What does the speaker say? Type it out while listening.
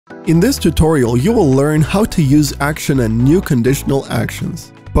In this tutorial, you will learn how to use action and new conditional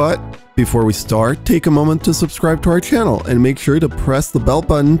actions. But before we start, take a moment to subscribe to our channel and make sure to press the bell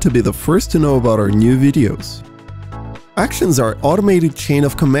button to be the first to know about our new videos. Actions are automated chain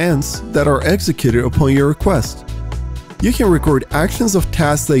of commands that are executed upon your request. You can record actions of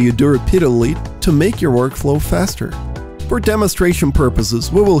tasks that you do repeatedly to make your workflow faster. For demonstration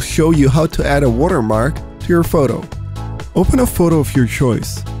purposes, we will show you how to add a watermark to your photo. Open a photo of your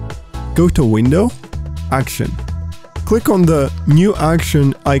choice. Go to Window, Action. Click on the New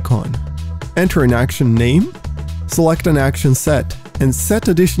Action icon. Enter an action name, select an action set, and set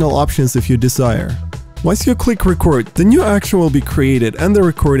additional options if you desire. Once you click Record, the new action will be created and the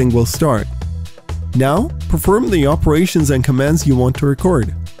recording will start. Now, perform the operations and commands you want to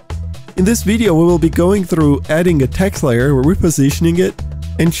record. In this video, we will be going through adding a text layer, repositioning it,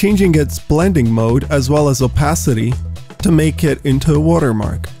 and changing its blending mode as well as opacity to make it into a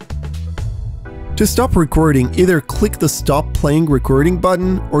watermark. To stop recording, either click the Stop Playing Recording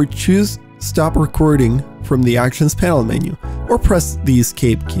button or choose Stop Recording from the Actions panel menu, or press the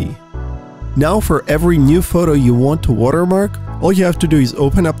Escape key. Now for every new photo you want to watermark, all you have to do is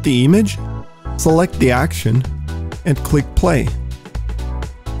open up the image, select the action, and click Play.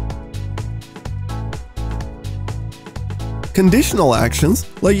 Conditional actions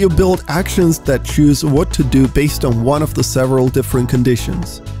let you build actions that choose what to do based on one of the several different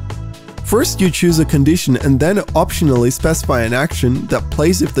conditions. First, you choose a condition and then optionally specify an action that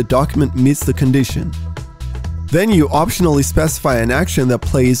plays if the document meets the condition. Then you optionally specify an action that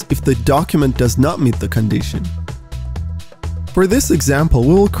plays if the document does not meet the condition. For this example,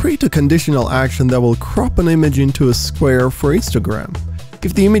 we will create a conditional action that will crop an image into a square for Instagram.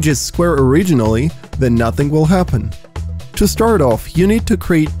 If the image is square originally, then nothing will happen. To start off, you need to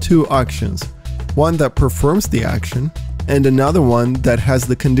create two actions, one that performs the action, and another one that has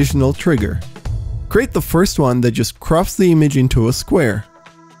the conditional trigger. Create the first one that just crops the image into a square.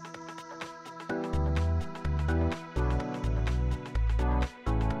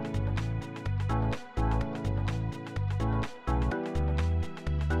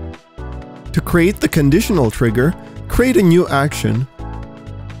 To create the conditional trigger, create a new action.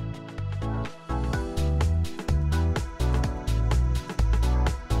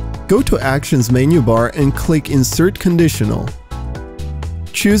 Go to Actions menu bar and click Insert Conditional.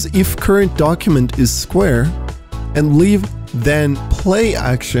 Choose If Current Document is Square and leave Then Play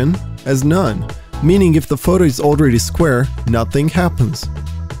action as none, meaning if the photo is already square, nothing happens.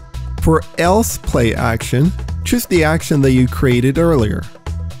 For Else Play action, choose the action that you created earlier.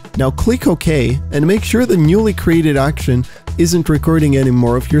 Now click OK and make sure the newly created action isn't recording any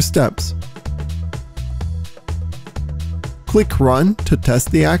more of your steps. Click Run to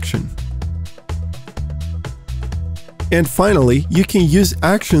test the action. And finally, you can use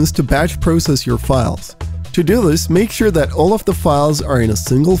actions to batch process your files. To do this, make sure that all of the files are in a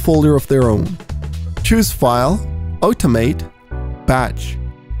single folder of their own. Choose File, Automate, Batch.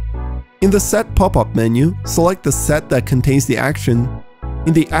 In the Set pop-up menu, select the set that contains the action.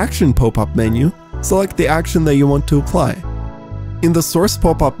 In the Action pop-up menu, select the action that you want to apply. In the Source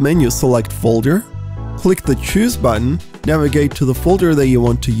pop-up menu, select Folder, click the Choose button, navigate to the folder that you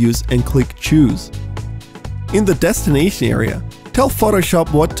want to use and click Choose. In the Destination area, tell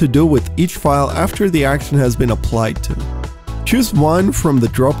Photoshop what to do with each file after the action has been applied to. Choose one from the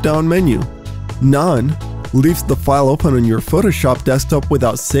drop-down menu. None leaves the file open on your Photoshop desktop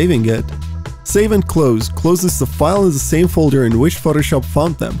without saving it. Save and Close closes the file in the same folder in which Photoshop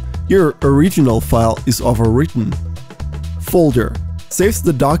found them. Your original file is overwritten. Folder saves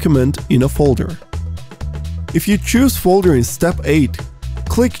the document in a folder. If you choose folder in step 8,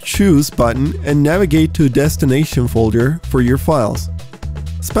 click Choose button and navigate to Destination folder for your files.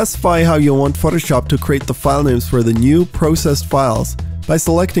 Specify how you want Photoshop to create the file names for the new processed files by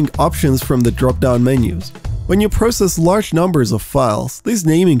selecting options from the drop-down menus. When you process large numbers of files, these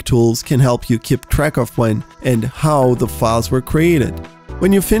naming tools can help you keep track of when and how the files were created.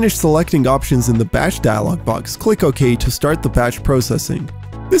 When you finish selecting options in the Batch dialog box, click OK to start the batch processing.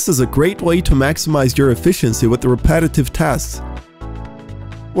 This is a great way to maximize your efficiency with the repetitive tasks.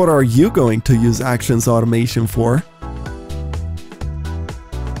 What are you going to use Actions automation for?